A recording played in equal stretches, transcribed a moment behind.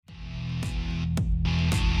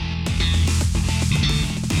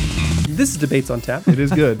This is Debates on Tap, It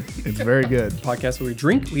is good. It's very good. podcast where we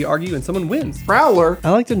drink, we argue, and someone wins. Prowler. I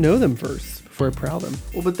like to know them first before I prowl them.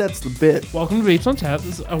 Well, but that's the bit. Welcome to Debates on Tap.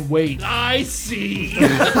 This is wait. I see.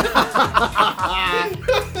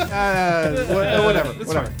 Whatever.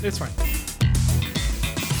 It's fine. It's fine.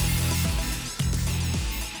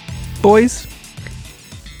 Boys,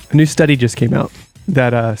 a new study just came out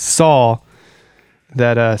that saw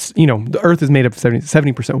that, the Earth is made up of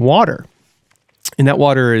 70% water. And that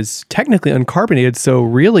water is technically uncarbonated. So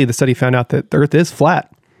really, the study found out that the Earth is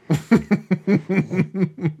flat.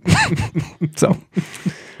 So,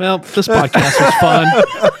 Well, this podcast was fun.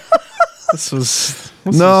 This was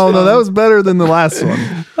No, that was better than the last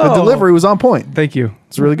one. The delivery was on point. thank you.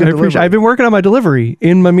 It's a really good delivery. I've been working on my delivery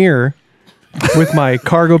in my mirror with my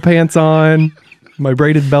cargo pants on, my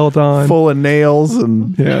braided belt on. Full of nails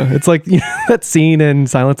and Yeah, it's like that scene in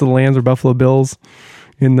Silence of the Lambs or Buffalo Bills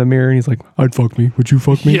in the mirror, and he's like, "I'd fuck me. Would you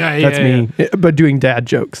fuck me?" Yeah, That's yeah, me, but doing dad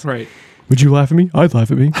jokes. right. Would you laugh at me? I'd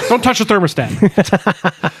laugh at me. Don't touch the thermostat.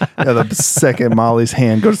 the second Molly's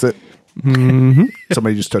hand goes to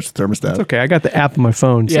somebody just touched the thermostat. Okay, I got the app on my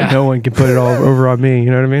phone, so Yeah. no one can put it all over on me.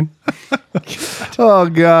 You know what I mean? Oh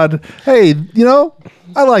God. Hey,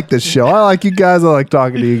 I like this show. I like you guys. I like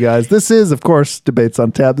talking to you guys. This is, of course, Debates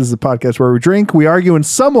on Tap. This is a podcast where we drink, we argue, and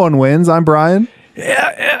someone wins. I'm Brian.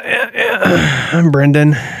 I'm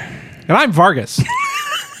Brendan. And I'm Vargas.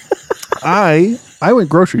 I went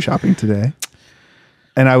grocery shopping today,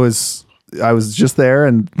 and I was just there,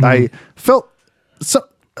 and I felt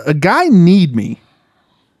a guy need me.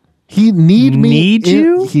 He need me. Need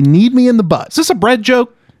you? He need me in the butt. Is this a bread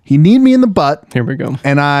joke? He need me in the butt. Here we go.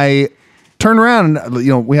 And I turned around,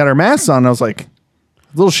 and we had our masks on. And I was like, a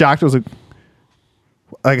little shocked. I was like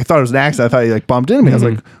I thought it was an accident. I thought he bumped into me. I was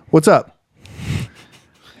like, "What's up?"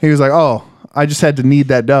 He was like, "Oh, I just had to knead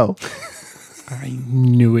that dough." I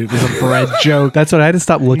knew it was a bread joke. That's what I had to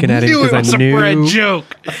stop looking at it Knew it because was I a bread knew joke.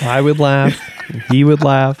 I would laugh. He would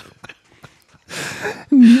laugh.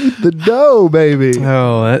 The dough, baby.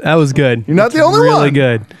 Oh, that was good. You're not the only really one.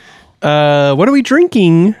 good. What are we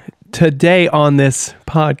drinking today on this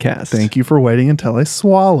podcast? Thank you for waiting until I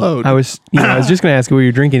swallowed. I was just going to ask you what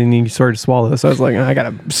you're drinking, and you started to swallow. So I was like, I got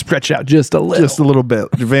to stretch out just a little. Just a little bit.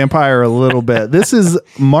 Vampire a little bit. This is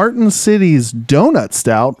Martin City's Donut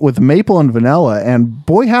Stout with maple and vanilla. And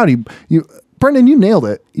boy, howdy. Brendan, you nailed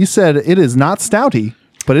it. You said it is not stouty,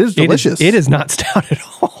 but it is delicious. It is not stout at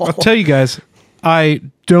all. I'll tell you guys, I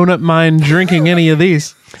don't mind drinking any of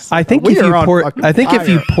these. I think We if you are on pour, fucking I think if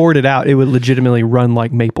you fire. poured it out, it would legitimately run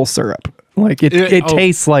like maple syrup. Like it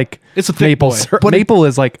tastes like It's a thick maple boy. syrup. But Maple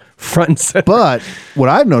is like front and center. But what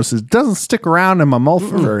I've noticed is it doesn't stick around in my mouth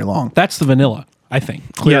for very long. That's the vanilla, I think.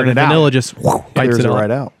 yeah, clearing the it out. vanilla just Clears bites it it right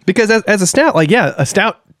out. Because as a stout, a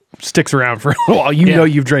stout sticks around for a while. You Yeah. know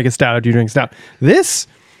you've drank a stout after you drink a stout. This,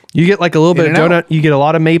 you get like a little bit of In and donut, out. you get a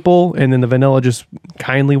lot of maple, and then the vanilla just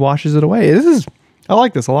kindly washes it away. I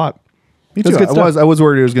like this a lot. Me That's too. good stuff. I was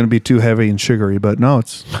worried it was going to be too heavy and sugary, but no,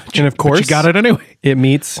 it's And of But course, you got it anyway. it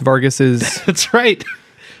meets Vargas's That's right.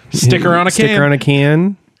 Sticker on a can. Sticker on a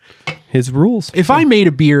can. His rules. If I made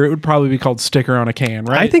a beer, it would probably be called Sticker on a Can,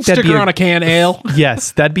 right? I think that'd Sticker be on a Can ale.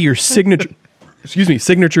 Yes, that'd be your signature.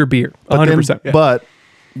 signature beer. 100%. But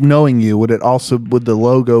knowing you, would the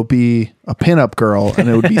logo be a pinup girl and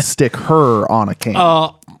it would be stick her on a can?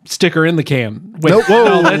 Sticker in the can. Wait, Nope.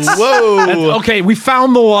 Whoa, that's- okay, we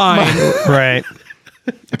found the line. Right.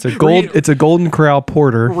 It's a Golden Corral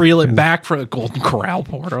porter. Reel it back for the Golden Corral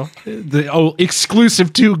portal.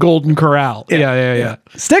 Exclusive to Golden Corral. Yeah.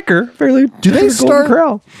 Sticker. Fairly. Do they Golden start-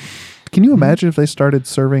 Corral. Can you imagine if they started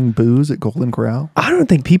serving booze at Golden Corral? I don't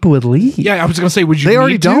think people would leave. Yeah, I was gonna say, would you? They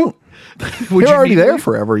already need to? don't. Would They're you already need there to?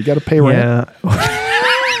 forever. You got to pay rent.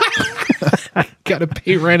 Yeah. Gotta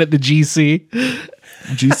pay rent at the GC.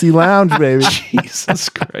 GC Lounge, baby. Jesus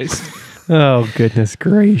Christ. Oh, goodness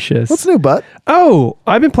gracious. What's new, butt? Oh,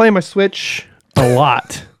 I've been playing my Switch a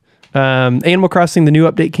lot. Animal Crossing, the new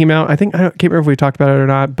update came out. I can't remember if we talked about it or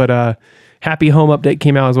not, but Happy Home update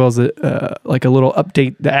came out, as well as a little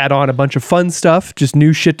update to add on a bunch of fun stuff, just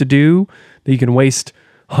new shit to do that you can waste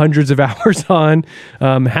hundreds of hours on.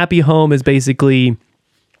 Happy Home is basically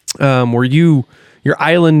where your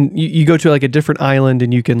island, you go to like a different island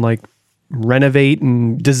and you can like renovate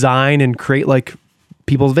and design and create like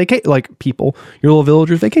your little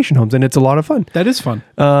villagers' vacation homes, and it's a lot of fun. That is fun.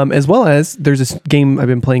 As well as there's this game I've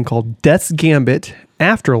been playing called Death's Gambit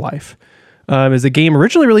Afterlife. is a game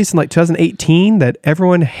originally released in like 2018 that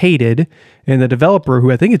everyone hated, and the developer,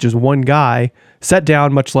 who I think is just one guy, sat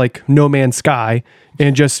down much like No Man's Sky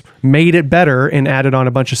and just made it better and added on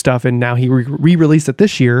a bunch of stuff, and now he re-released it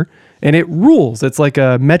this year, and it rules. It's like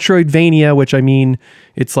a Metroidvania, which I mean,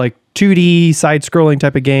 it's like 2D side-scrolling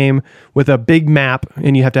type of game with a big map,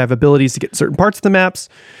 and you have to have abilities to get certain parts of the maps,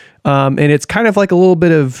 and it's kind of like a little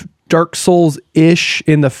bit of Dark Souls-ish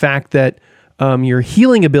in the fact that your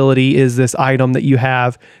healing ability is this item that you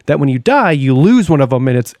have that when you die, you lose one of them,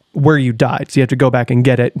 and it's where you died. So you have to go back and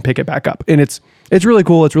get it and pick it back up. And it's really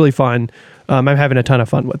cool. It's really fun. I'm having a ton of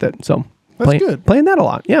fun with it. So good. Playing that a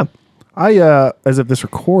lot. Yeah. As of this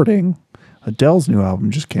recording, Adele's new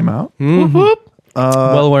album just came out.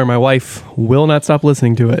 Well aware my wife will not stop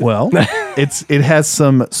listening to it. Well, it has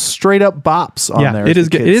some straight up bops on Yeah, there. it as is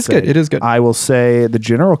the good. kids It is good. say. It is good. I will say the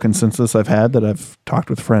general consensus I've had that I've talked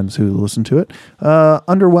with friends who listen to it,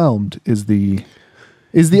 underwhelmed is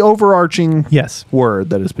the overarching Yes. word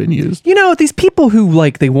that has been used. You know, these people who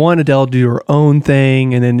like they want Adele to do her own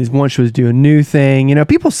thing and then want she was do a new thing. You know,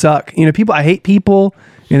 people suck. You know, I hate people,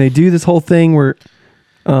 and they do this whole thing where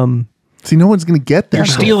See, no one's going to get that. You're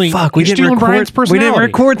stealing. fuck, we you're didn't stealing record. Brian's We didn't personality.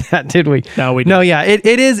 record that, did we? No, we No, didn't. yeah,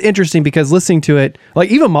 it is interesting because listening to it,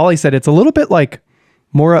 like even Molly said, it's a little bit like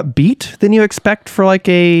more upbeat than you expect for like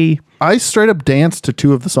a I straight up danced to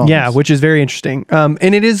two of the songs. yeah, which is very interesting. And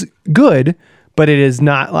it is good, but it is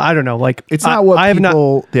not. I don't know, like it's not what I have not.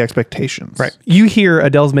 people, the expectations. Right, you hear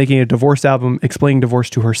Adele's making a divorce album explaining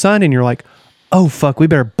divorce to her son, and you're like, oh fuck, we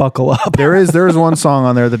better buckle up. There is one song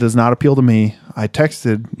on there that does not appeal to me. I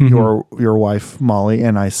texted your wife Molly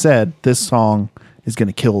and I said this song is going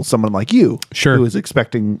to kill someone like you, Sure. who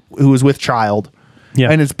is with child.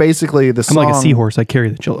 Yeah. And it's basically the I'm song. like a seahorse. I carry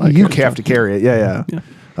the children. You have to carry it. Yeah.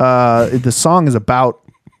 The song is about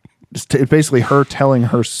it's basically her telling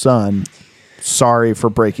her son, sorry for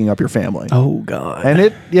breaking up your family. Oh god. And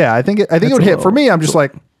I think it would hit. For me, I'm just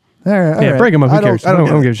like, all right, Yeah, break 'em up. Who I don't- cares? I don't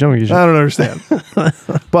I don't get give a shit. I don't give a shit. I don't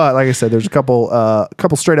understand. But like I said, there's a couple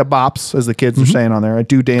straight up bops, as the kids Mm-hmm. are saying on there. I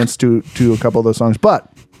do dance to a couple of those songs. But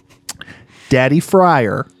Daddy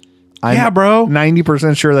Fryer, I'm Yeah, bro.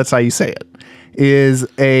 90% sure that's how you say it, is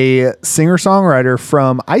a singer-songwriter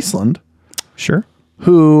from Iceland Sure.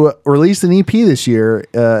 who released an EP this year,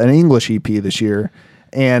 an English EP this year.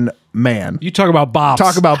 And man, You talk about bops.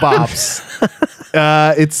 talk about bops.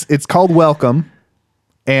 It's called Welcome.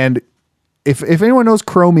 And if anyone knows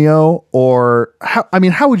Chromeo or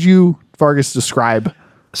how would you, Vargas, describe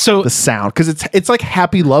So the sound? Because it's like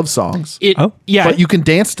happy love songs, yeah, but you can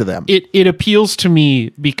dance to them. it appeals to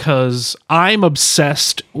me because I'm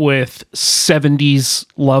obsessed with 70s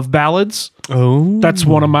love ballads. Oh. That's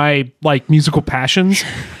one of my like musical passions.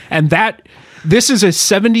 And this is a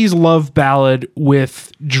 70s love ballad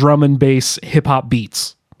with drum and bass hip hop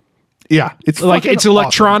beats. Yeah, it's Like fucking it's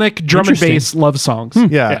electronic drum and Interesting. bass love songs.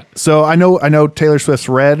 Yeah. So I know Taylor Swift's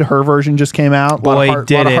Red, her version just came out. Boy, lot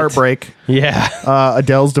did of it. heartbreak. Yeah.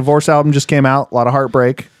 Adele's divorce album just came out. A lot of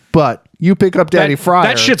heartbreak. But you pick up Daddy Fryer.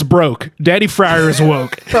 That shit's broke. Daddy Fryer is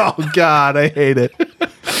woke. Oh God, I hate it.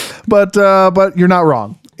 but you're not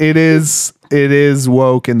wrong. It is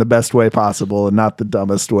woke in the best way possible and not the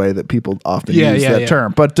dumbest way that people often use that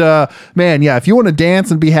term. But man, yeah, if you want to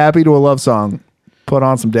dance and be happy to a love song, put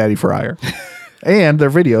on some Daddy Fryer. And their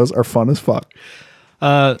videos are fun as fuck.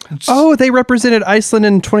 Oh, they represented Iceland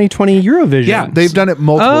in 2020 Eurovision. Yeah, They've done it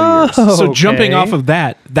multiple years. So jumping okay. off of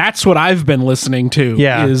that's what I've been listening to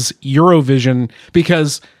Yeah. is Eurovision,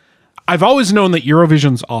 because I've always known that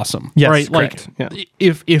Eurovision's awesome. Yes, right? correct. Like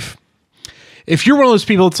Yeah. if you're one of those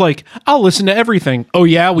people, it's like, I'll listen to everything. Oh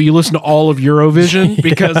yeah, will you listen to all of Eurovision?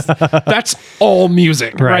 Because that's all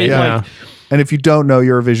music, right? yeah. Like, And if you don't know,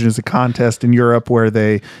 Eurovision is a contest in Europe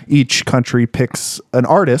where each country picks an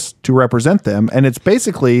artist to represent them, and it's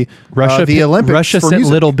basically the Olympics. Russia for sent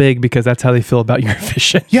music. Little Big because that's how they feel about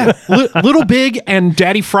Eurovision. yeah, Little Big and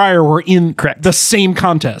Daddy Fryer were in Correct. the same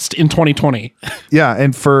contest in 2020. Yeah,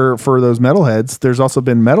 and for those metalheads, there's also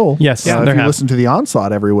been metal. Yes, if there you have. listen to the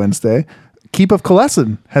Onslaught every Wednesday, Keep of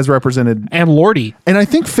Kalessin has represented. And Lordy. And I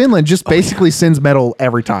think Finland just basically sends metal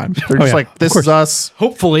every time. They're just yeah, like, this is us.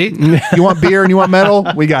 Hopefully. You want beer and you want metal?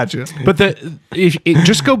 We got you. But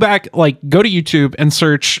just go back, like go to YouTube and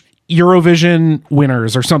search Eurovision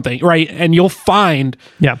winners or something, right? And you'll find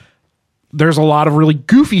Yeah. there's a lot of really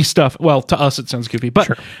goofy stuff. Well, to us it sounds goofy, but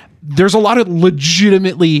there's a lot of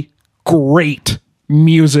legitimately great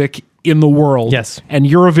music in the world. Yes. And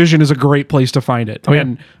Eurovision is a great place to find it. yeah.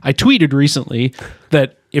 And I tweeted recently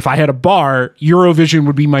that if I had a bar, Eurovision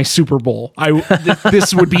would be my Super Bowl.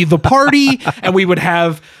 This would be the party, and we would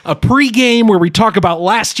have a pregame where we talk about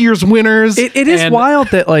last year's winners. It is wild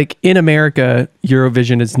that like in America,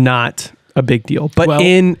 Eurovision is not a big deal, but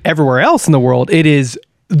in everywhere else in the world, it is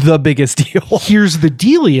the biggest deal. Here's the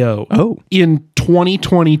dealio. Oh. In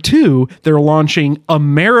 2022, they're launching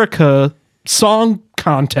America Song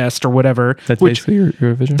Contest or whatever. That's basically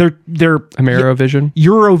Eurovision. They're Amerivision.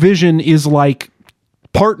 Eurovision is like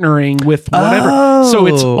partnering with whatever. So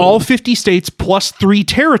it's all 50 states plus 3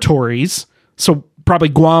 territories. So probably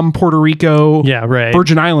Guam, Puerto Rico,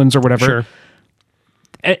 Virgin Islands or whatever.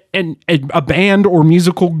 Sure. And a band or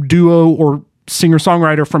musical duo or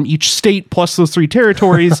singer-songwriter from each state plus those 3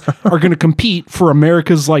 territories are going to compete for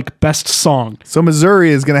America's like best song. So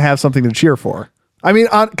Missouri is going to have something to cheer for. I mean,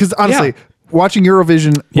 because honestly, watching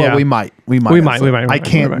Eurovision, we might. I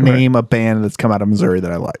can't name a band that's come out of Missouri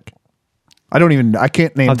that I like. I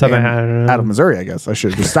can't name a band out of Missouri, I guess. I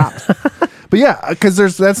should have just stopped. But yeah, because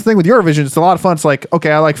that's the thing with Eurovision. It's a lot of fun. It's like,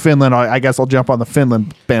 okay, I like Finland. I guess I'll jump on the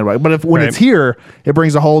Finland bandwagon. But when it's here, it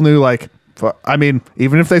brings a whole new like, I mean,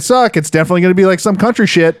 even if they suck, it's definitely going to be like some country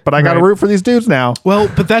shit, but I got to root for these dudes now. Well,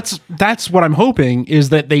 but that's what I'm hoping is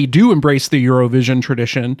that they do embrace the Eurovision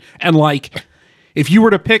tradition. And like, if you were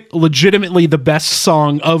to pick legitimately the best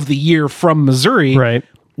song of the year from Missouri,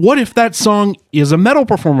 what if that song is a metal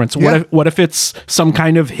performance? What if it's some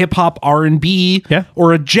kind of hip hop R&B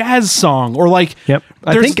or a jazz song or like? Yep.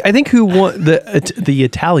 I think who won the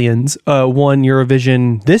Italians won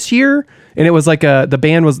Eurovision this year, and it was like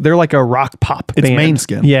they're like a rock pop band. It's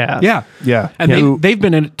Måneskin. Yeah. And they've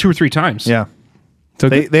been in it 2 or 3 times. Yeah. So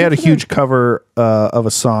they had a huge cover of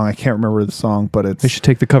a song. I can't remember the song, but they should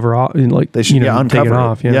take the cover off and like they should uncover take it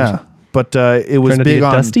off. Yeah. But it was big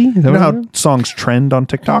on Dusty. You know how songs trend on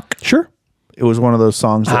TikTok? Sure. It was one of those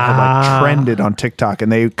songs that had like trended on TikTok,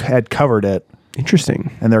 and they had covered it.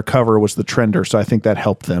 Interesting. And their cover was the trender, so I think that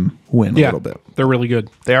helped them win a little bit. They're really good.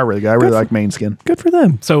 They are really good. I really like Måneskin. Good for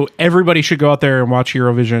them. So everybody should go out there and watch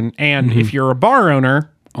Eurovision. And if you're a bar owner,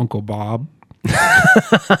 Uncle Bob,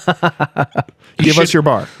 give us your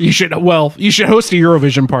bar. You should host a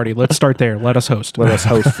Eurovision party. Let's start there. Let us host.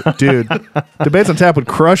 Dude. Debates on Tap would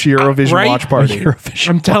crush a Eurovision watch party.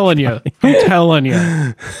 I'm telling you.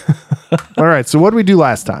 All right. So what did we do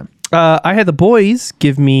last time? I had the boys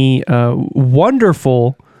give me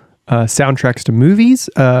wonderful soundtracks to movies.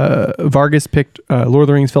 Vargas picked Lord of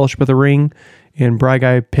the Rings, Fellowship of the Ring, and Bry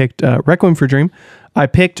Guy picked Requiem for a Dream. I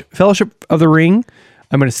picked Fellowship of the Ring.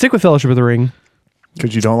 I'm going to stick with Fellowship of the Ring.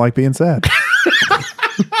 Because you don't like being sad.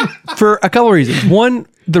 For a couple of reasons. One,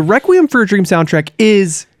 the Requiem for a Dream soundtrack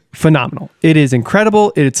is phenomenal. It is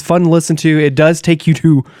incredible. It's fun to listen to. It does take you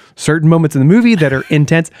to certain moments in the movie that are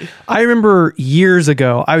intense. I remember years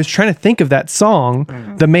ago, I was trying to think of that song,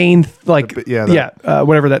 the main,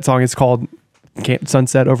 whatever that song is called.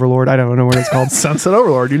 Sunset Overlord. I don't know what it's called. Sunset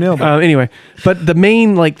Overlord. You nailed it. Anyway, but the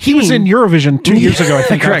main he was in Eurovision 2 years ago, I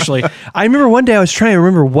think. Actually, I remember one day I was trying to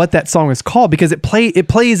remember what that song is called because it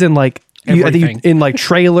plays in like in like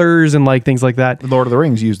trailers and like things like that. Lord of the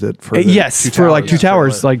Rings used it for like Two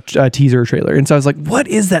Towers like teaser trailer, and so I was like, what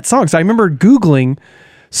is that song? So I remember Googling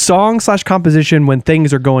song/composition when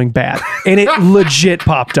things are going bad, and it legit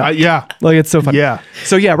popped up. Like it's so funny.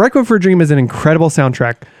 So Requiem for a Dream is an incredible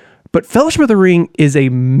soundtrack. But Fellowship of the Ring is a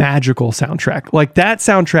magical soundtrack. Like that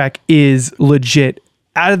soundtrack is legit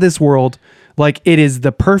out of this world. Like it is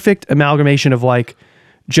the perfect amalgamation of like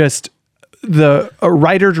just a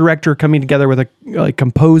writer director coming together with a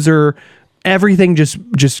composer, everything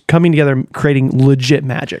just coming together, creating legit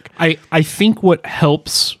magic. I think what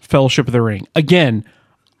helps Fellowship of the Ring, again,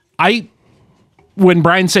 when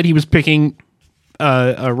Brian said he was picking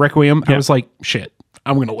a Requiem, I was like, shit.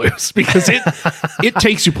 I'm going to lose because it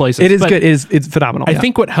takes you places. It is good. It's phenomenal. I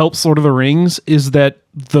think what helps Lord of the Rings is that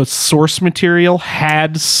the source material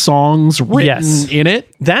had songs written in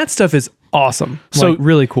it. That stuff is awesome. So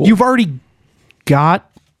really cool. You've already got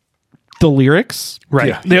the lyrics.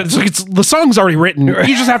 Right. The song's already written. You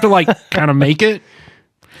just have to like kind of make it.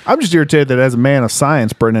 I'm just irritated that as a man of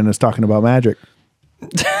science, Brendan is talking about magic.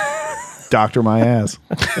 Doctor my ass.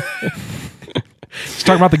 He's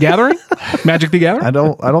talking about The Gathering? Magic the Gathering? I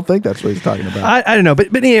don't think that's what he's talking about. I don't know,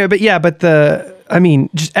 but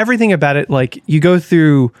just everything about it, like you go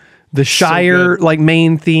through the Shire like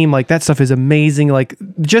main theme, like that stuff is amazing. Like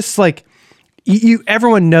just like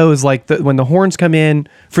everyone knows like when the horns come in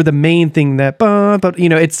for the main thing that but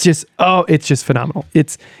it's just phenomenal.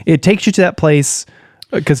 It takes you to that place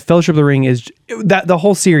because Fellowship of the Ring is that the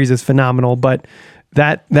whole series is phenomenal, but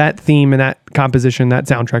that theme and that composition, that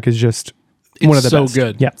soundtrack is just one of the best. So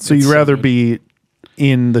good. Yeah. So you'd rather be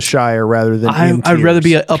in the Shire rather than in I'd rather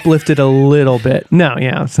be Tears. uplifted a little bit. No,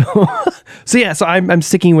 yeah. So I'm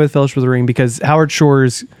sticking with Fellowship of the Ring because Howard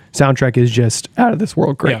Shore's soundtrack is just out of this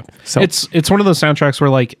world great. Yeah. So It's one of those soundtracks where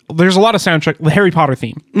like there's a lot of soundtrack, the Harry Potter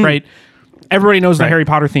theme, right? Everybody knows the Harry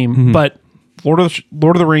Potter theme, but Lord of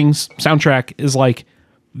the Rings soundtrack is like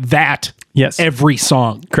that. Yes. Every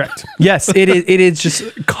song. correct. Yes, it is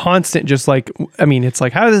just constant. Just like, I mean, it's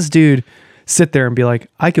like, how does this dude sit there and be like,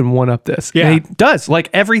 I can one up this? Yeah. And he does. Like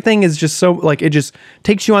everything is just so like, it just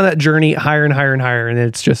takes you on that journey higher and higher and higher. And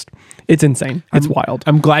it's insane. It's wild.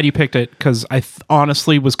 I'm glad you picked it because I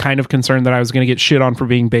honestly was kind of concerned that I was going to get shit on for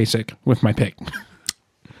being basic with my pick.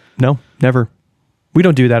 No, never. We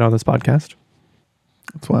don't do that on this podcast.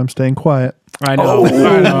 That's why I'm staying quiet. I know.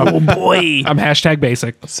 Oh boy. I'm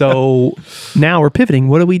 #basic. So now we're pivoting.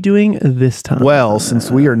 What are we doing this time? Well,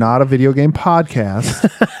 since we are not a video game podcast,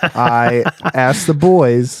 I asked the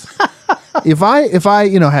boys if I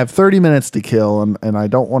have 30 minutes to kill and I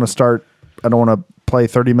don't want to play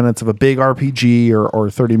 30 minutes of a big RPG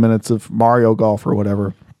or 30 minutes of Mario Golf or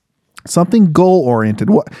whatever. Something goal oriented.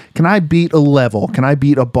 What can I beat a level? Can I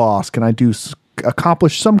beat a boss? Can I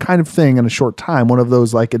accomplish some kind of thing in a short time? One of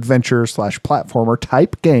those like adventure / platformer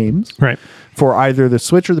type games, Right. For either the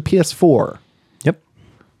Switch or the PS4. Yep.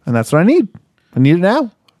 And that's what I need. I need it now.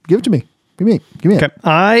 Give it to me. Give me it. Okay.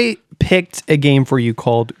 I picked a game for you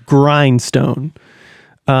called Grindstone.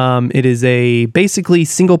 It is a basically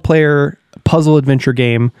single player puzzle adventure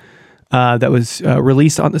game that was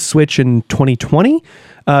released on the Switch in 2020.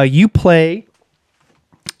 You play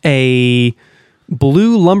a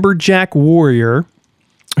blue lumberjack warrior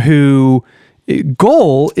who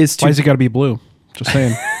goal is to Why has it got to be blue? Just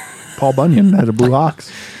saying. Paul Bunyan had a blue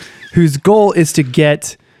ox. whose goal is to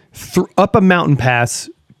get up a mountain pass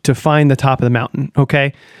to find the top of the mountain.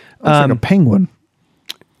 Okay. Looks like a penguin.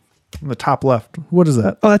 On the top left. What is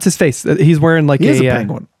that? Oh, that's his face. He's wearing like He is a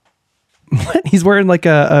penguin. What? He's wearing like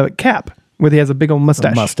a cap where he has a big old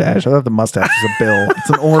mustache. A mustache. I thought the mustache is a bill. It's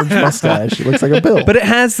an orange mustache. It looks like a bill. But it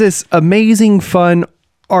has this amazing, fun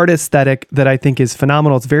art aesthetic that I think is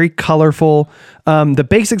phenomenal. It's very colorful. The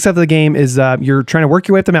basics of the game is you're trying to work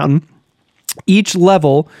your way up the mountain. Each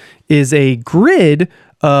level is a grid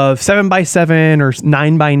of 7x7 or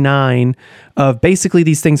 9x9 of basically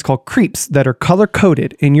these things called creeps that are color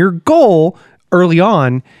coded. And your goal early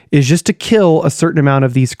on is just to kill a certain amount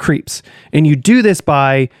of these creeps. And you do this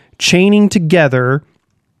by chaining together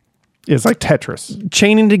it's like Tetris.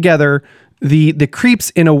 the creeps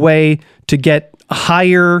in a way to get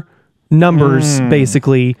higher numbers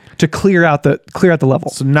basically to clear out the level.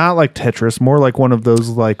 So not like Tetris, more like one of those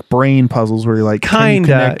like brain puzzles where you're like, can you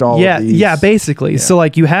connect all of these? Yeah, basically. Yeah. So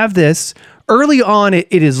like you have this early on,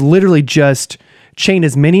 it is literally just chain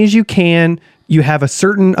as many as you can. You have a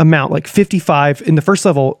certain amount, like 55 in the first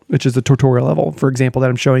level, which is the tutorial level, for example, that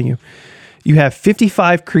I'm showing you. You have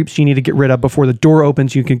 55 creeps you need to get rid of before the door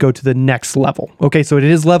opens. You can go to the next level. Okay, so it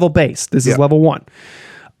is level based. This is level 1.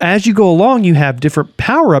 As you go along, you have different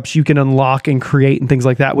power-ups you can unlock and create and things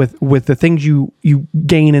like that with the things you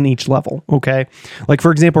gain in each level, okay? Like,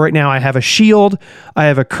 for example, right now I have a shield. I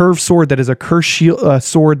have a curved sword that is a cursed shield,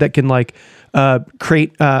 sword that can, like,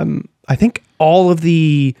 create, I think all of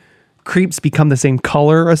the creeps become the same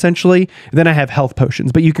color, essentially. And then I have health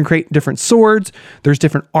potions. But you can create different swords. There's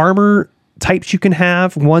different armor types you can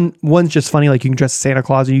have. One's just funny, like you can dress as Santa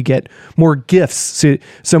Claus and you get more gifts,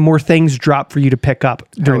 so more things drop for you to pick up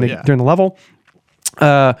during the level.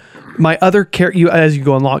 My other as you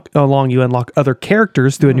go along, you unlock other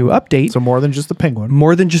characters through a new update. So more than just the penguin.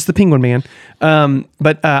 More than just the penguin man.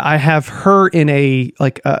 But I have her in a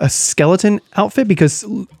skeleton outfit because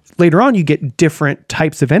later on you get different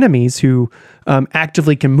types of enemies who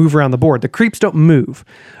actively can move around the board. The creeps don't move.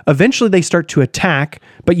 Eventually they start to attack,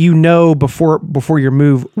 but you know before your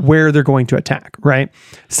move where they're going to attack, right?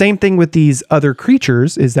 Same thing with these other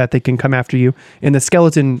creatures is that they can come after you. In the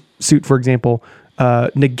skeleton suit, for example,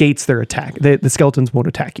 negates their attack. The skeletons won't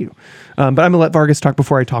attack you. But I'm going to let Vargas talk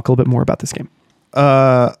before I talk a little bit more about this game.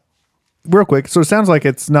 Real quick. So it sounds like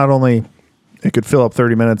it's not only it could fill up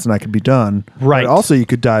 30 minutes and I could be done. Right. But also you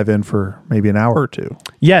could dive in for maybe an hour or two.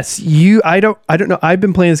 Yes. I don't know. I've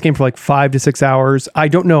been playing this game for like 5 to 6 hours. I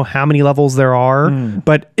don't know how many levels there are,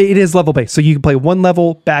 but it is level based. So you can play one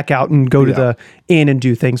level, back out and go to the inn and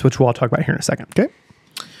do things, which we'll talk about here in a second. Okay.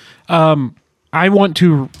 I want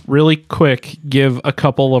to really quick give a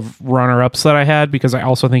couple of runner-ups that I had because I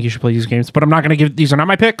also think you should play these games, but I'm not going to give, these are not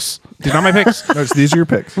my picks. These are not my picks. No, these are your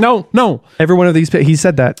picks. No. Every one of these, he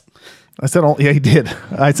said that. I said, he did.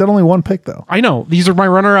 I said only one pick though. I know. These are my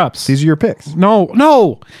runner-ups. These are your picks.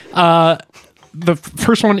 No. The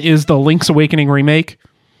first one is the Link's Awakening remake.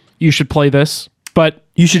 you should play this, but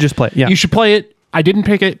You should just play it. Yeah. you should play it. I didn't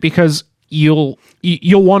pick it because you'll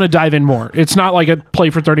want to dive in more. It's not like a play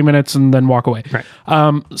for 30 minutes and then walk away. Right.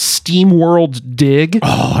 Steam World Dig.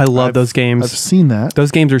 Oh, I love those games. I've seen that.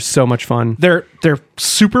 Those games are so much fun. They're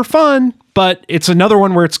super fun, but it's another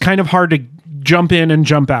one where it's kind of hard to jump in and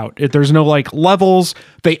jump out. There's no like levels.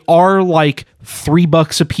 They are like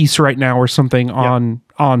 $3 a piece right now or something on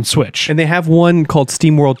Switch. And they have one called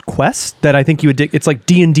SteamWorld Quest that I think you would dig. It's like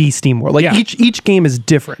D&D SteamWorld. Like each game is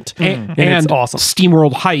different. And it's awesome.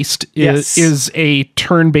 SteamWorld Heist is a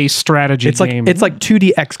turn-based strategy game. It's like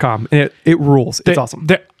 2D XCOM, and it rules. It's awesome.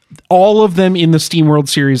 All of them in the SteamWorld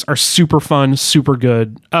series are super fun, super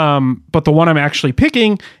good. But the one I'm actually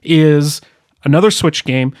picking is another Switch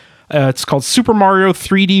game. It's called Super Mario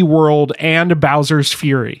 3D World and Bowser's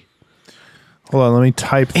Fury. Hold on, let me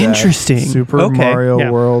type that. Interesting. Super Mario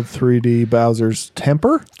World 3D Bowser's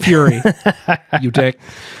Temper? Fury. You dick.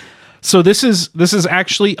 So this is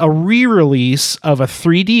actually a re-release of a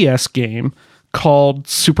 3DS game called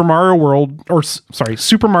Super Mario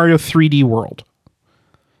 3D World.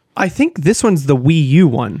 I think this one's the Wii U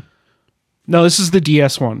one. No, this is the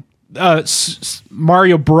DS one.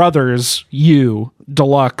 Mario Brothers U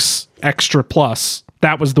Deluxe Extra Plus.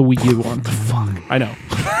 That was the Wii U one. Fuck. I know.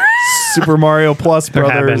 Super Mario Plus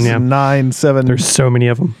Brothers 9-7. There's so many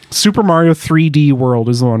of them. Super Mario 3D World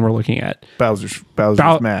is the one we're looking at. Bowser's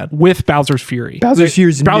mad. With Bowser's Fury. Bowser's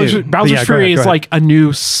Fury is like a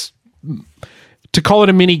new... to call it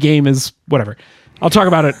a mini game is whatever. I'll talk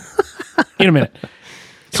about it in a minute.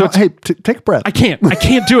 So take a breath. I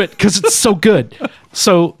can't do it because it's so good.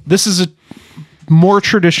 So this is a more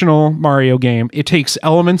traditional Mario game. It takes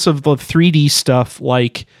elements of the 3D stuff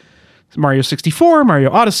like Mario 64,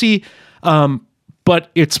 Mario Odyssey,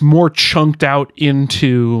 but it's more chunked out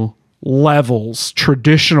into levels,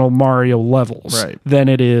 traditional Mario levels, than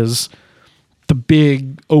it is the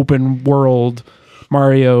big open world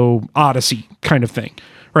Mario Odyssey kind of thing,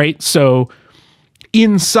 right? So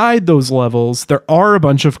inside those levels, there are a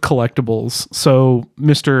bunch of collectibles. So,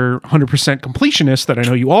 Mr. 100% completionist that I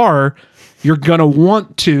know you are, you're going to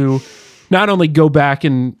want to not only go back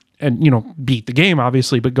and beat the game,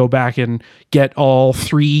 obviously, but go back and get all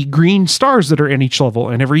 3 green stars that are in each level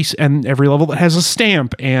and every level that has a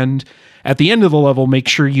stamp. And at the end of the level, make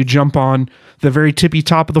sure you jump on the very tippy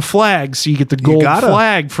top of the flag so you get the gold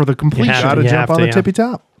flag for the completion. You gotta jump on the tippy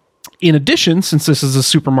top. In addition, since this is a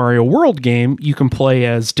Super Mario World game, you can play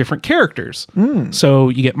as different characters. So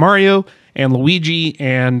you get Mario and Luigi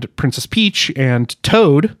and Princess Peach and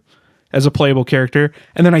Toad as a playable character.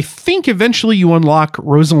 And then I think eventually you unlock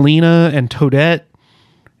Rosalina and Toadette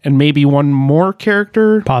and maybe one more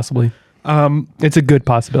character. Possibly. It's a good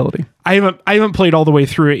possibility. I haven't played all the way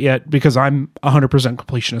through it yet because I'm 100%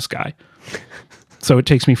 completionist guy. So it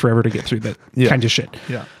takes me forever to get through that kind of shit.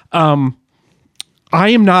 Yeah. I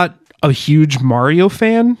am not a huge Mario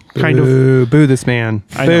fan. Boo this man.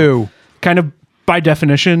 Boo. Kind of by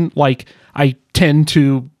definition, like I tend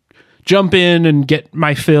to jump in and get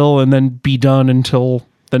my fill and then be done until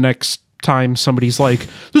the next time somebody's like,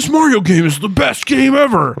 this Mario game is the best game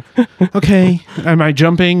ever. Okay. Am I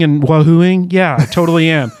jumping and wahooing? Yeah, I totally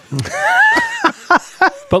am.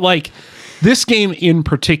 But like this game in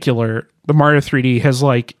particular, the Mario 3D has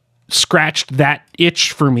like scratched that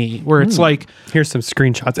itch for me where it's like, here's some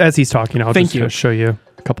screenshots as he's talking. I'll just show you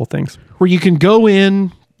a couple things where you can go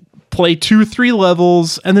in, play 2-3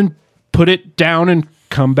 levels and then put it down and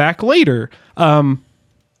come back later. In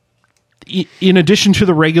addition to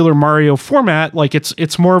the regular Mario format, like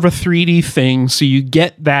it's more of a 3D thing. So you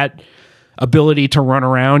get that ability to run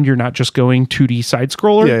around. You're not just going 2D side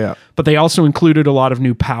scroller. Yeah. But they also included a lot of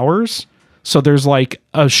new powers. So there's like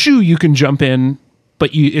a shoe you can jump in, but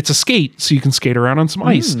it's a skate, so you can skate around on some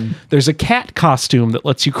ice. There's a cat costume that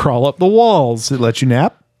lets you crawl up the walls. Does it let you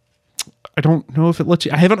nap? I don't know if it lets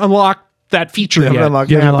you. I haven't unlocked that feature yet. You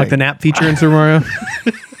haven't unlocked the nap feature in Super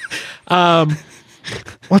Mario?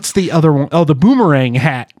 What's the other one? Oh, the boomerang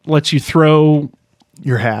hat lets you throw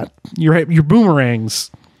your hat, your boomerangs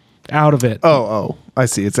out of it. Oh, I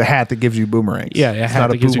see. It's a hat that gives you boomerangs. Yeah, it's not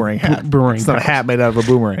a boomerang hat. Boomerang. It's not a hat made out of a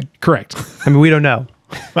boomerang. Correct. I mean, we don't know.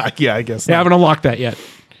 Yeah, I guess. I haven't unlocked that yet.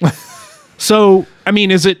 So, I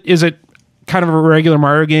mean, is it kind of a regular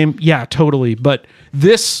Mario game? Yeah, totally. But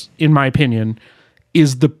this, in my opinion,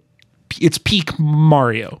 is it's peak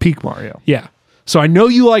Mario. Peak Mario. Yeah. So I know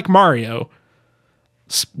you like Mario.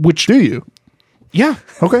 Which do you? Yeah.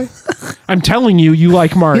 Okay. I'm telling you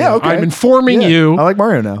like Mario. Yeah, okay. I'm informing you. I like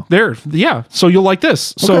Mario now. There. Yeah. So you'll like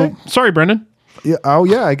this. So sorry, Brendan. Yeah. Oh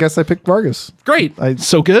yeah. I guess I picked Vargas. Great.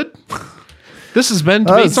 So good. This has been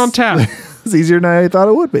Debates on Tap. It's easier than I thought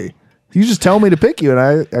it would be. You just tell me to pick you,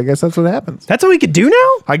 and I guess that's what happens. That's what we could do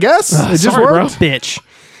now? I guess. It just Sorry, bro. worked. Bitch.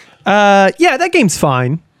 Yeah, that game's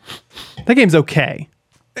fine. That game's okay.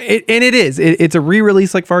 It is. It's a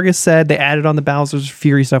re-release, like Vargas said. They added on the Bowser's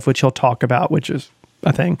Fury stuff, which he'll talk about, which is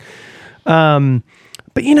a thing. But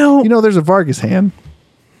there's a Vargas hand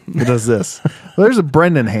that does this. Well, there's a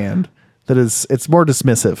Brendan hand that it's more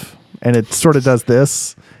dismissive, and it sort of does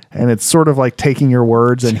this, and it's sort of like taking your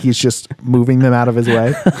words, and he's just moving them out of his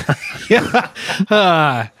way. Yeah.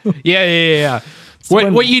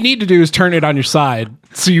 What you need to do is turn it on your side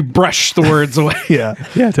so you brush the words away. Yeah,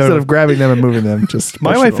 totally. Instead of grabbing them and moving them, just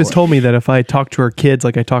My push wife it has away. told me that if I talk to her kids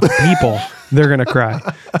like I talk to people, they're going to cry.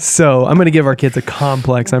 So I'm going to give our kids a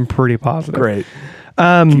complex. I'm pretty positive. Great.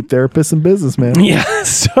 Keep therapists in business, man. Yeah.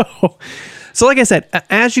 So like I said,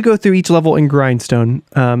 as you go through each level in Grindstone,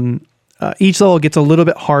 each level gets a little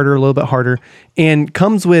bit harder, and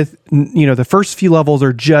comes with, the first few levels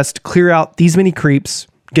are just clear out these many creeps,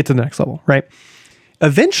 get to the next level, right?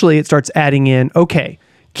 Eventually it starts adding in, okay,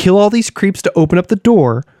 kill all these creeps to open up the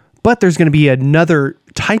door, but there's going to be another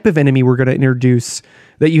type of enemy we're going to introduce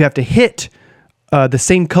that you have to hit the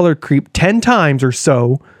same colored creep 10 times or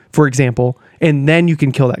so, for example, and then you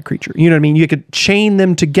can kill that creature. You know what I mean? You could chain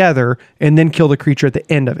them together and then kill the creature at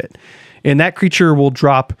the end of it. And that creature will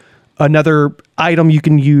drop another item you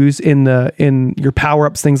can use in your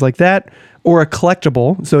power-ups, things like that, or a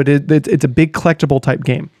collectible. So it's a big collectible type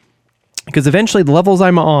game. Because eventually the levels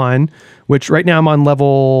I'm on, which right now I'm on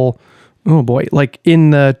level, like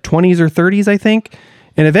in the 20s or 30s, I think.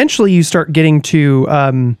 And eventually you start getting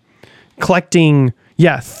to collecting,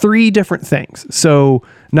 3 different things. So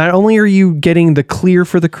not only are you getting the clear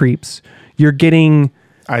for the creeps, you're getting...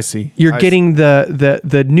 I see. You're getting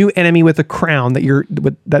the new enemy with a crown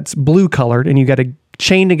that's blue colored, and you got to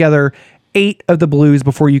chain together 8 of the blues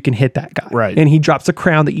before you can hit that guy. Right. And he drops a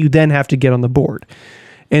crown that you then have to get on the board.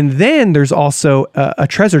 And then there's also a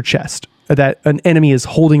treasure chest that an enemy is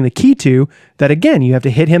holding the key to, that again, you have to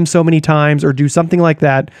hit him so many times or do something like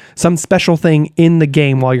that, some special thing in the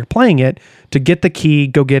game while you're playing it to get the key,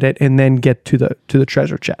 go get it, and then get to the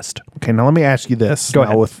treasure chest. Okay, now let me ask you this. Go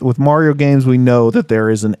ahead. With Mario games, we know that there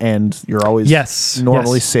is an end. You're always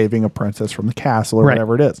normally yes. saving a princess from the castle or Right.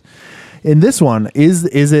 whatever it is. In this one, is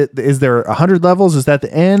there 100 levels? Is that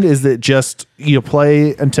the end? Is it just you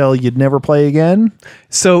play until you'd never play again?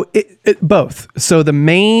 So it both. So the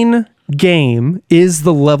main game is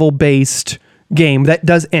the level-based game that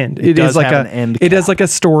does end. It does is like have an end It cap. is like a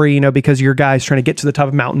story, because your guy's trying to get to the top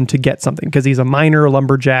of a mountain to get something because he's a miner,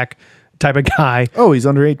 lumberjack type of guy. Oh, he's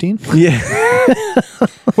under 18? Yeah.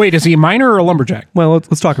 Wait, is he a miner or a lumberjack? Well,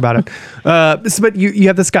 let's talk about it. But you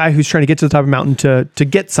have this guy who's trying to get to the top of a mountain to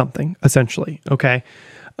get something, essentially. Okay.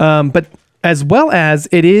 But as well as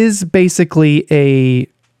it is basically a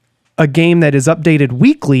game that is updated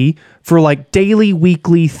weekly for like daily,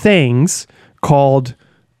 weekly things called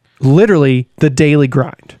literally the daily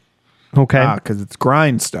grind. Okay. Because it's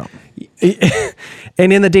grindstone.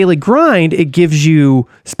 And in the daily grind, it gives you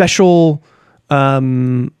special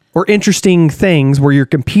or interesting things where you're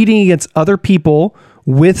competing against other people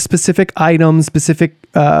with specific items, specific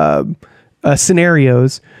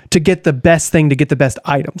scenarios to get the best thing, to get the best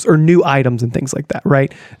items or new items and things like that,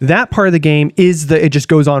 right? That part of the game it just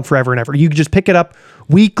goes on forever and ever. You can just pick it up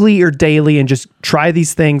weekly or daily and just try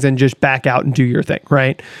these things and just back out and do your thing,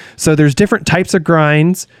 right? So there's different types of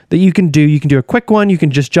grinds that you can do. You can do a quick one. You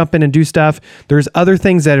can just jump in and do stuff. There's other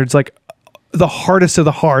things that it's like the hardest of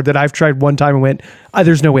the hard that I've tried one time and went,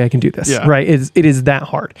 there's no way I can do this, right? It is that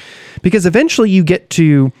hard. Because eventually you get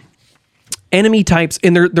to enemy types,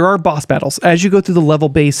 and there are boss battles. As you go through the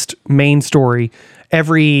level-based main story,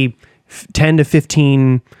 every 10 to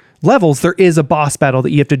 15 levels, there is a boss battle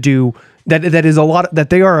that you have to do that is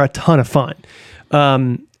they are a ton of fun.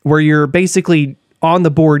 Where you're basically on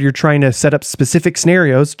the board, you're trying to set up specific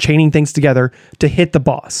scenarios, chaining things together to hit the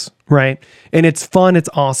boss, right? And it's fun, it's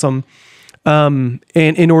awesome. And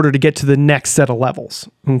in order to get to the next set of levels,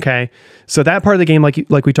 okay? So that part of the game,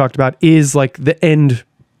 like we talked about, is like the end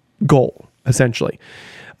goal, essentially.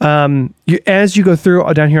 As you go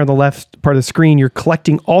through down here on the left part of the screen, you're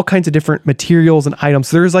collecting all kinds of different materials and items.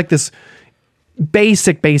 So there's like this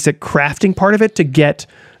basic crafting part of it to get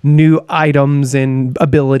new items and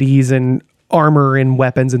abilities and armor and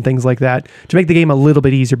weapons and things like that to make the game a little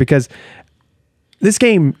bit easier, because this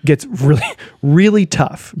game gets really, really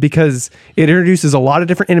tough because it introduces a lot of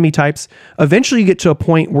different enemy types. Eventually you get to a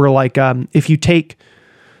point where if you take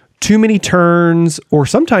too many turns, or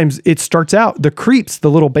sometimes it starts out, the creeps,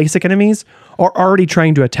 the little basic enemies, are already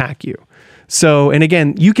trying to attack you. So, and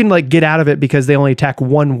again, you can like get out of it because they only attack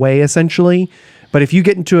one way essentially. But if you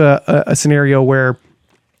get into a scenario where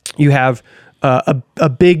you have a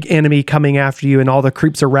big enemy coming after you and all the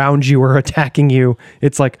creeps around you are attacking you,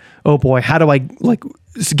 it's like, oh boy, how do I like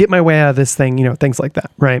get my way out of this thing? You know, things like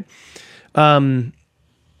that, right?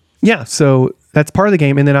 Yeah, so that's part of the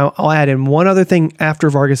game. And then I'll add in one other thing after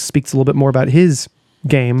Vargas speaks a little bit more about his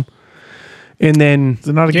game. And then... Is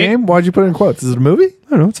it not a game? Why'd you put it in quotes? Is it a movie? I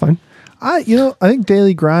don't know, it's fine. I think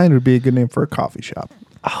Daily Grind would be a good name for a coffee shop.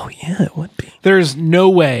 Oh, yeah, it would be. There's no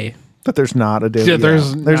way. But there's not a Daily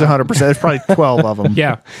There's 100%. There's probably 12 of them.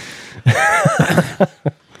 Yeah.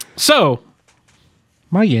 So,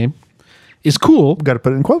 my game is cool. Got to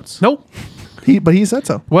put it in quotes. Nope. But he said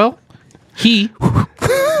so. Well, he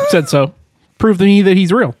said so. Prove to me that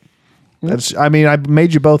he's real. I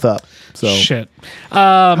made you both up. So Shit.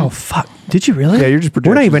 Oh, fuck. Did you really? yeah, you're just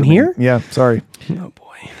We're not even here? Yeah, sorry. Oh,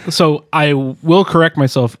 boy. So I will correct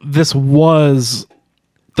myself. This was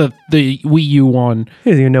the Wii U one.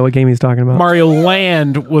 He doesn't even know what game he's talking about. Mario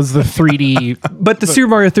Land was the 3D. But the Super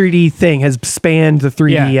Mario 3D thing has spanned the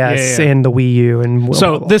 3DS and the Wii U. And blah, So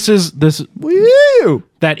blah, blah. this is Woo!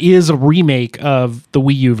 that is a remake of the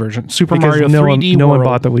Wii U version. Super Because Mario no 3D one World.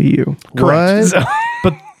 bought the Wii U. Correct. What?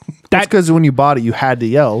 But That's because when you bought it, you had to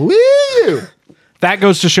yell, woo! that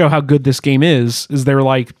goes to show how good this game is they're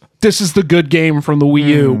like, this is the good game from the Wii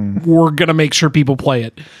U. We're going to make sure people play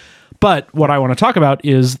it. But what I want to talk about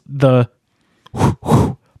is the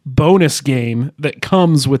bonus game that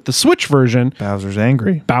comes with the Switch version, Bowser's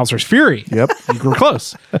angry. Bowser's Fury. Yep. You were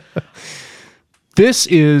close. This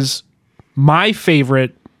is my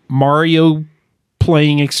favorite Mario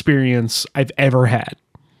playing experience I've ever had.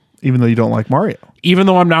 Even though you don't like Mario. Even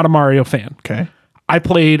though I'm not a Mario fan. Okay. I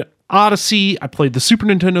played Odyssey, I played the Super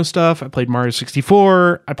Nintendo stuff, I played Mario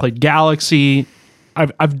 64, I played Galaxy.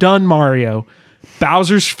 I've done Mario.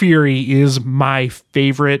 Bowser's Fury is my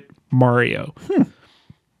favorite Mario.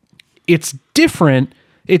 It's different.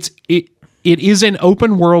 It is an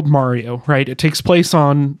open world Mario, right? It takes place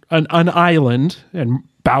on an island, and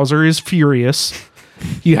Bowser is furious.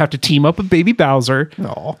 You have to team up with baby Bowser.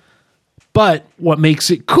 No. But what makes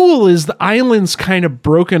it cool is the island's kind of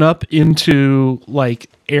broken up into like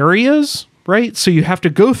areas, right? So you have to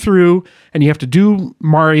go through and you have to do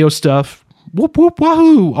Mario stuff, whoop, whoop,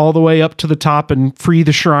 wahoo, all the way up to the top and free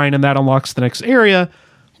the shrine, and that unlocks the next area.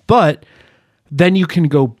 But then you can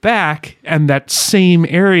go back, and that same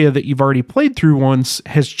area that you've already played through once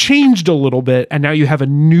has changed a little bit, and now you have a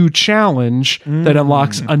new challenge that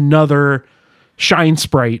unlocks another shine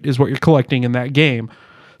sprite, is what you're collecting in that game.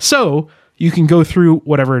 So you can go through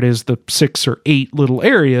whatever it is, the 6 or 8 little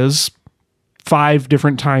areas, 5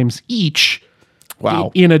 different times each.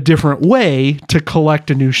 Wow. In a different way to collect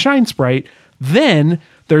a new shine sprite. Then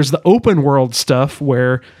there's the open world stuff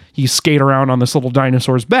where you skate around on this little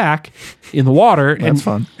dinosaur's back in the water. That's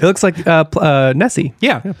fun. It looks like Nessie.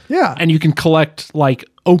 Yeah. Yeah. And you can collect like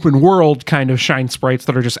open world kind of shine sprites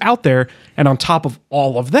that are just out there. And on top of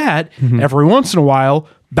all of that, every once in a while,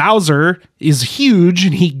 Bowser is huge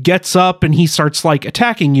and he gets up and he starts like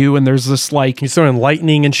attacking you. And there's this like, He's throwing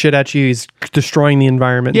lightning and shit at you. He's destroying the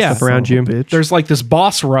environment and stuff around you. Bitch. there's like this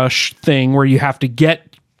boss rush thing where you have to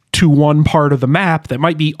get to one part of the map that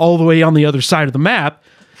might be all the way on the other side of the map.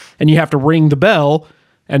 And you have to ring the bell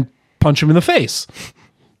and punch him in the face.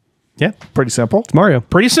 Yeah. Pretty simple. Mario.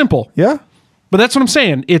 Pretty simple. Yeah. But that's what I'm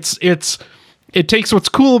saying. It takes what's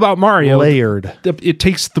cool about Mario. Layered. It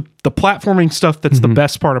takes the platforming stuff that's the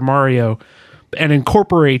best part of Mario and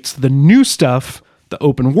incorporates the new stuff, the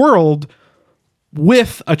open world,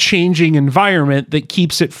 with a changing environment that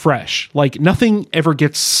keeps it fresh. Like nothing ever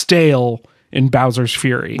gets stale in Bowser's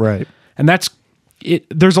Fury. Right. And that's it.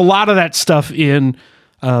 There's a lot of that stuff in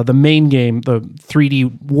the main game, the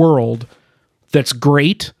 3D world, that's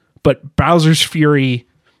great, but Bowser's Fury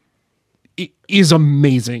is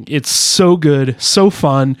amazing. It's so good, so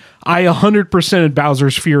fun. I 100%ed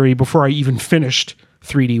Bowser's Fury before I even finished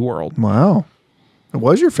 3D World. Wow. It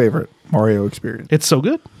was your favorite Mario experience. It's so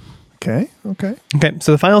good. Okay. Okay. Okay,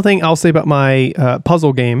 so the final thing I'll say about my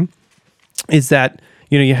puzzle game is that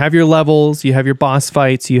you have your levels, you have your boss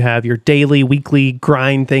fights, you have your daily, weekly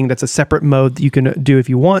grind thing that's a separate mode that you can do if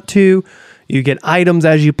you want to. You get items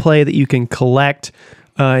as you play that you can collect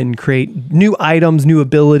and create new items, new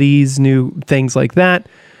abilities, new things like that.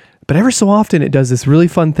 But ever so often it does this really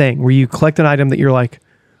fun thing where you collect an item that you're like,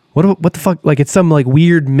 what the fuck? Like it's some like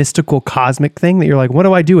weird mystical cosmic thing that you're like, what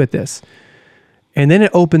do I do with this? And then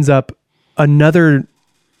it opens up another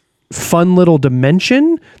fun little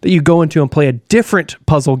dimension that you go into and play a different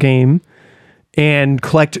puzzle game and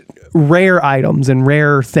collect rare items and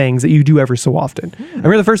rare things that you do every so often. I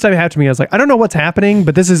remember the first time it happened to me, I was like, I don't know what's happening,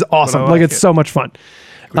 but this is awesome. Like it's so much fun.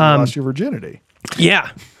 You lost your virginity.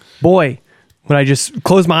 Yeah. Boy, when I just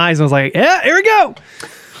closed my eyes and I was like, yeah, here we go.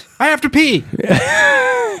 I have to pee. Is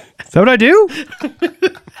that what I do?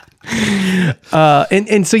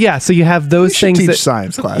 And so yeah, so you have those things teach that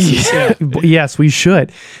science classes. Yes, we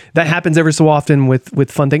should. That happens every so often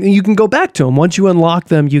with fun things. And you can go back to them once you unlock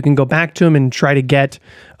them. You can go back to them and try to get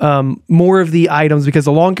more of the items, because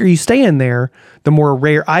the longer you stay in there, the more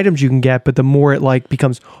rare items you can get, but the more it like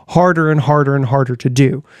becomes harder and harder and harder to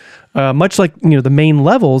do. Much like the main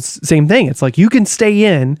levels, same thing. It's like you can stay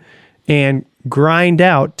in and grind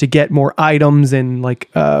out to get more items and like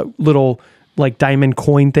little like diamond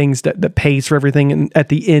coin things that pays for everything at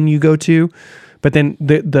the inn you go to, but then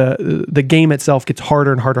the game itself gets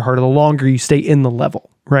harder and harder the longer you stay in the level,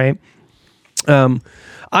 right?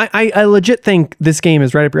 I legit think this game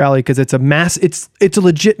is right up your alley because it's a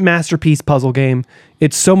legit masterpiece puzzle game.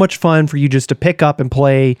 It's so much fun for you just to pick up and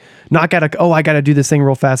play, not gotta, I gotta do this thing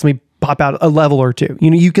real fast, let me pop out a level or two.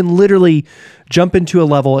 You can literally jump into a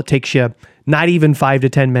level, it takes you not even 5 to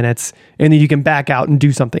 10 minutes, and then you can back out and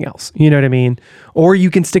do something else. You know what I mean? Or you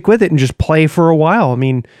can stick with it and just play for a while. I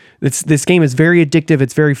mean, this game is very addictive.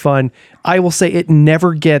 It's very fun. I will say it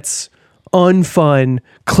never gets unfun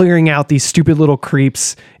clearing out these stupid little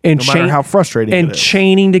creeps and no matter how frustrating and it is.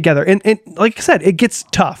 chaining together. And like I said, it gets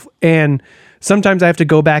tough. And sometimes I have to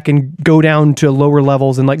go back and go down to lower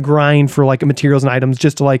levels and like grind for like materials and items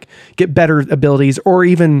just to like get better abilities, or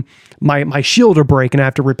even my shield will break and I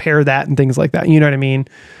have to repair that and things like that. You know what I mean?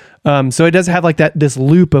 So it does have like this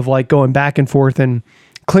loop of like going back and forth and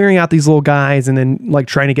clearing out these little guys and then like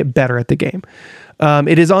trying to get better at the game.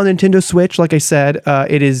 It is on Nintendo Switch. Like I said,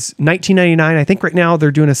 it is $19.99. I think right now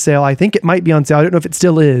they're doing a sale. I think it might be on sale. I don't know if it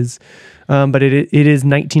still is. But it is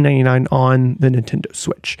 $19.99 on the Nintendo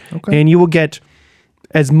Switch. Okay. And you will get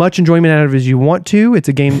as much enjoyment out of it as you want to. It's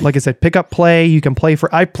a game, like I said, pick up, play. You can play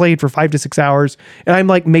I played for 5 to 6 hours, and I'm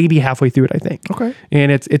like maybe halfway through it, I think. Okay.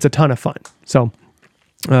 And it's a ton of fun. So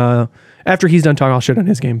after he's done talking, I'll shit on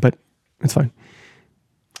his game, but it's fine.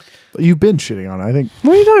 You've been shitting on it, I think.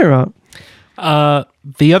 What are you talking about?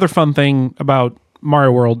 The other fun thing about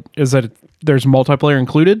Mario World is that there's multiplayer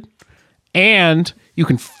included, and you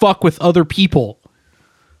can fuck with other people.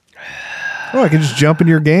 Oh, I can just jump in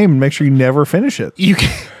your game and make sure you never finish it. You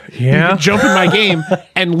can jump in my game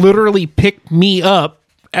and literally pick me up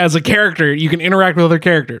as a character. You can interact with other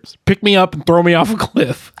characters. Pick me up and throw me off a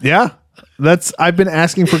cliff. Yeah. I've been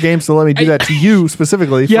asking for games to let me do that to you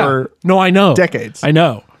specifically for I know. decades. I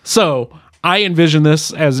know. So I envision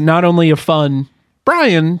this as not only a fun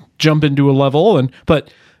Brian jump into a level,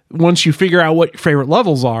 but once you figure out what your favorite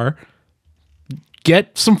levels are,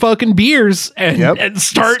 get some fucking beers and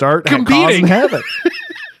start competing. Havoc.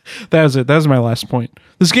 That was it. That was my last point.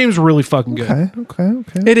 This game's really fucking good. Okay.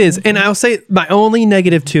 It is. And I'll say my only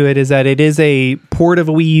negative to it is that it is a port of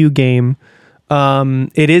a Wii U game.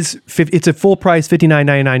 It's a full price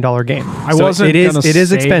 $59.99 game. It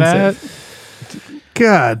is expensive.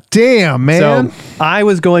 God damn, man. So I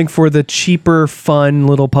was going for the cheaper, fun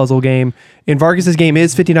little puzzle game. And Vargas's game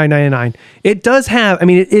is $59.99. It does have,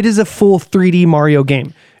 it is a full 3D Mario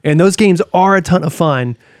game. And those games are a ton of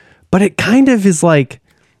fun. But it kind of is like,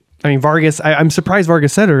 Vargas, I'm surprised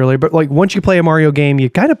Vargas said it earlier, but like once you play a Mario game, you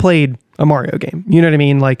kind of played a Mario game. You know what I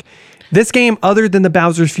mean? Like this game, other than the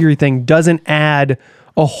Bowser's Fury thing, doesn't add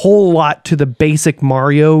a whole lot to the basic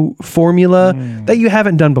Mario formula that you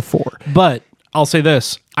haven't done before. But I'll say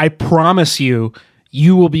this. I promise you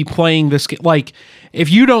will be playing this game. Like, if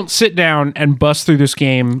you don't sit down and bust through this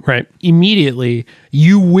game immediately,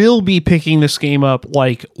 you will be picking this game up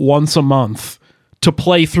like once a month to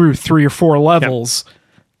play through 3 or 4 levels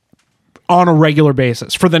on a regular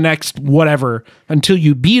basis for the next whatever, until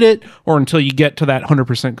you beat it or until you get to that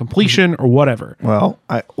 100% completion or whatever. Well,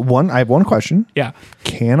 I have one question. Yeah.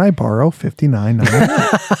 Can I borrow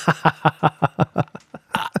 $59.99?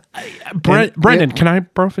 Brendan, can I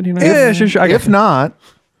borrow $59? Yeah, sure. If not,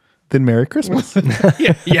 then Merry Christmas.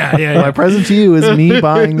 Yeah. My present to you is me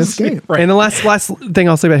buying this game. Right. And the last thing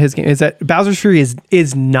I'll say about his game is that Bowser's Fury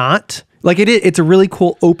is not like it's a really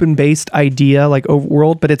cool open based idea, like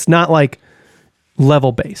overworld, but it's not like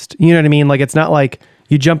level based. You know what I mean? Like it's not like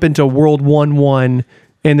you jump into World 1-1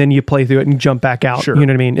 and then you play through it and jump back out. Sure. You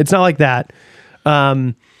know what I mean? It's not like that.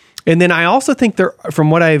 And then I also think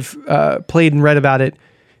from what I've played and read about it,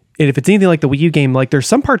 and if it's anything like the Wii U game, like there's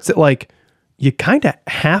some parts that like you kind of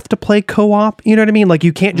have to play co-op. You know what I mean? Like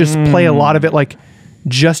you can't just play a lot of it like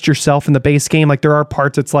just yourself in the base game. Like there are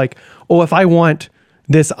parts it's like, oh, if I want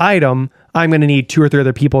this item, I'm going to need 2 or 3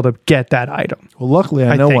 other people to get that item. Well, luckily,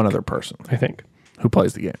 I know think. one other person I think. who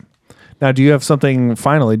plays the game. Now, do you have something?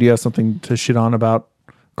 Finally, do you have something to shit on about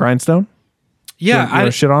Grindstone? Yeah, You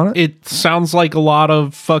wanna shit on it? It sounds like a lot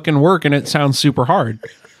of fucking work, and it sounds super hard.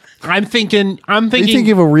 I'm thinking. Do you think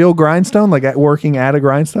you have a real grindstone, like working at a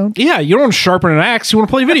grindstone? Yeah, you don't want to sharpen an axe. You want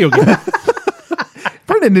to play a video game.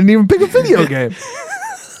 Brendan didn't even pick a video game.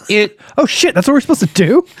 Oh shit, that's what we're supposed to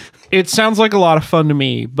do? It sounds like a lot of fun to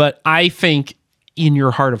me, but I think in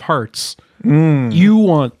your heart of hearts, you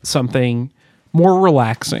want something more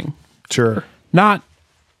relaxing. Sure. Not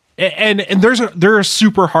and there are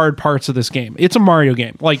super hard parts of this game. It's a Mario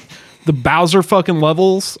game. Like the Bowser fucking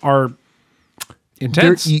levels are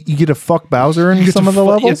intense. You get to fuck Bowser in some of the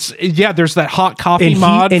levels? There's that hot coffee And,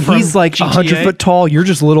 mod. and from he's like GTA. 100 foot tall. You're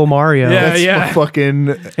just little Mario. Yeah. That's my fucking...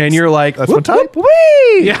 And you're like, That's whoop, my type. whoop,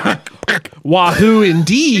 wee! Yeah. Wahoo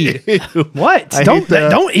indeed. What? I Don't hate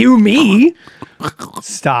that. don't ew me.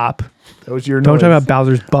 Stop. That was your Don't noise. talk about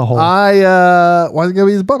Bowser's butthole. Why is it going to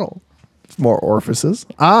be his butthole? It's more orifices.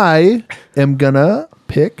 I am going to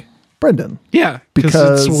pick Brendan. Yeah.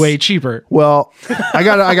 Because- it's way cheaper. Well, I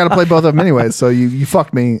gotta play both of them anyways. So you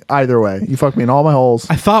fucked me either way. You fucked me in all my holes.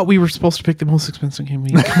 I thought we were supposed to pick the most expensive game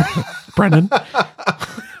we Brendan.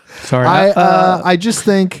 Sorry. I just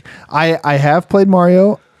think I have played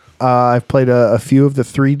Mario. I've played a few of the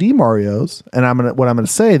 3D Marios, and what I'm gonna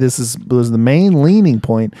say was the main leaning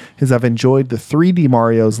point is I've enjoyed the 3D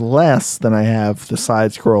Marios less than I have the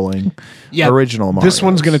side-scrolling original Marios. This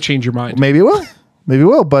one's going to change your mind. Maybe it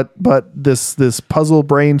will, but this puzzle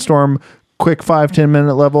brainstorm, quick 5-10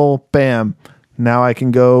 minute level, bam. Now I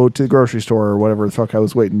can go to the grocery store or whatever the fuck I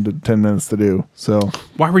was waiting 10 minutes to do. So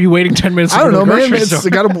Why were you waiting 10 minutes? I don't to know, go to the man. grocery It's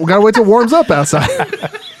store? gotta wait till it warms up outside.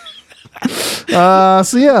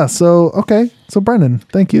 So Brendan,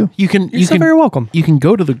 thank you. You can You're so very welcome. You can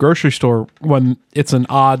go to the grocery store when it's an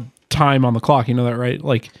odd time on the clock. You know that, right?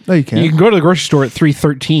 Like No, you can't. You can go to the grocery store at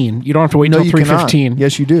 3:13. You don't have to wait No, till you 3:15. cannot.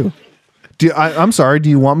 Yes, you do. I'm sorry. Do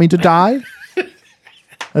you want me to die?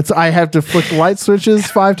 I have to flick the light switches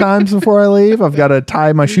 5 times before I leave. I've got to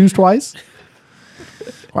tie my shoes twice.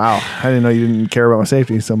 Wow, I didn't know you didn't care about my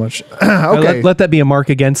safety so much. Okay. Let that be a mark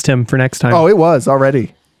against him for next time. Oh, it was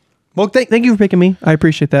already. Well, thank you for picking me. I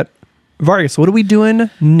appreciate that. Vargas, what are we doing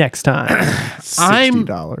next time?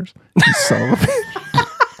 $60. You son of a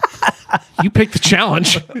bitch. You picked the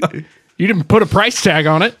challenge. You didn't put a price tag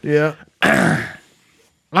on it. Yeah.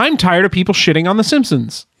 I'm tired of people shitting on The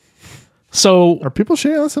Simpsons. So, Are people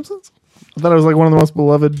shitting on The Simpsons? I thought it was like one of the most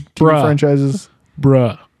beloved TV Bruh. franchises.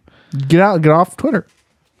 bruh. Get off Twitter.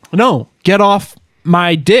 No, get off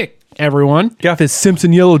my dick, everyone. Get off his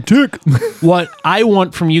Simpson yellow dick. What I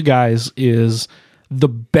want from you guys is the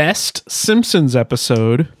best Simpsons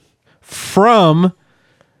episode from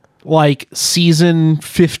like season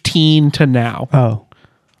 15 to now. Oh.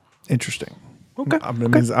 Interesting. Okay. I'm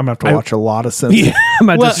gonna have to watch a lot of Simpsons. Yeah, I'm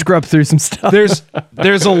about Well, to scrub through some stuff.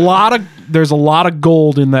 There's a lot of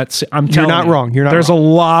gold in that. I'm telling not you. wrong. You're not There's wrong. a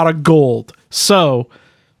lot of gold. So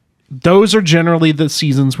those are generally the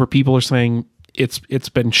seasons where people are saying it's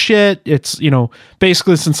been shit. It's,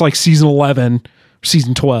 basically since like season 11,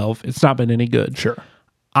 season 12, it's not been any good. Sure.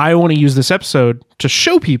 I want to use this episode to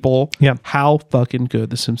show people Yeah. how fucking good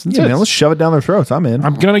The Simpsons Yeah, is. man, let's shove it down their throats. I'm in.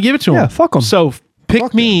 I'm going to give it to them. Yeah, fuck 'em. So pick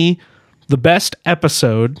Fuck me the best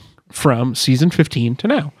episode from season 15 to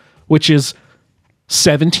now, which is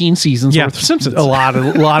 17 seasons worth of Simpsons. A lot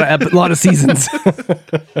of seasons.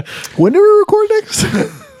 When do we record next?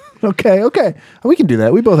 Okay. We can do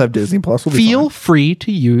that. We both have Disney Plus. We'll be Feel fine. free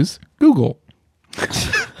to use Google.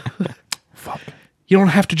 Fuck. You don't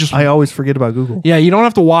have to just I always forget about Google. you don't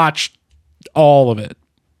have to watch all of it.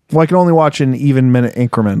 Well, I can only watch in even minute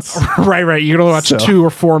increments. Right. You can only watch So. 2 or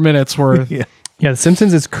 4 minutes worth. Yeah. Yeah, The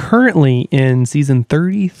Simpsons is currently in season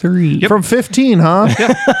 33. From 15, huh?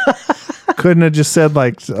 Couldn't have just said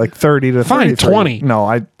like 30 to Fine, 33. 20. No,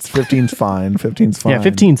 15's fine. 15's fine. Yeah,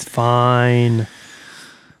 15's fine.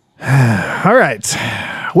 All right.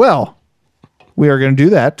 Well, we are going to do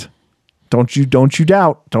that. Don't you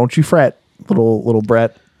doubt. Don't you fret, little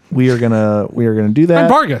Brett. We are gonna do that. And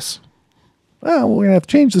Vargas. Well, we're gonna have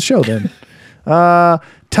to change the show then.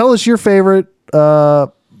 Tell us your favorite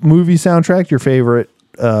movie soundtrack, your favorite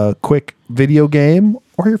quick video game,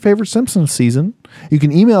 or your favorite Simpsons season. You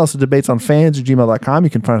can email us at debatesonfans@gmail.com. You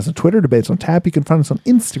can find us on Twitter, Debates on Tap. You can find us on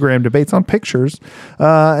Instagram, Debates on Pictures.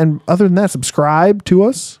 And other than that, subscribe to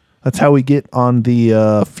us. That's how we get on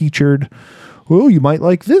the featured. Well, you might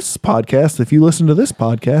like this podcast if you listen to this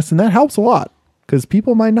podcast, and that helps a lot because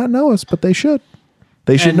people might not know us, but they should.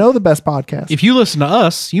 They should know the best podcast. If you listen to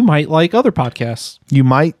us, you might like other podcasts. You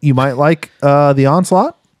might like The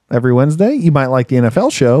Onslaught every Wednesday. You might like the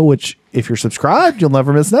NFL show, which if you're subscribed, you'll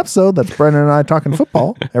never miss an episode. That's Brendan and I talking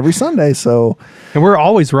football every Sunday. So, and we're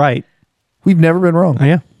always right. We've never been wrong. Oh,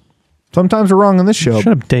 yeah. Sometimes we're wrong on this show.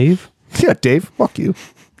 Shut up, Dave. Yeah, Dave. Fuck you.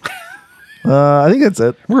 I think that's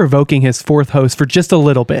it. We're evoking his fourth host for just a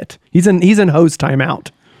little bit. He's in host timeout.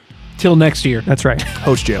 Till next year. That's right.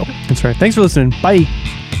 Host jail. That's right. Thanks for listening. Bye.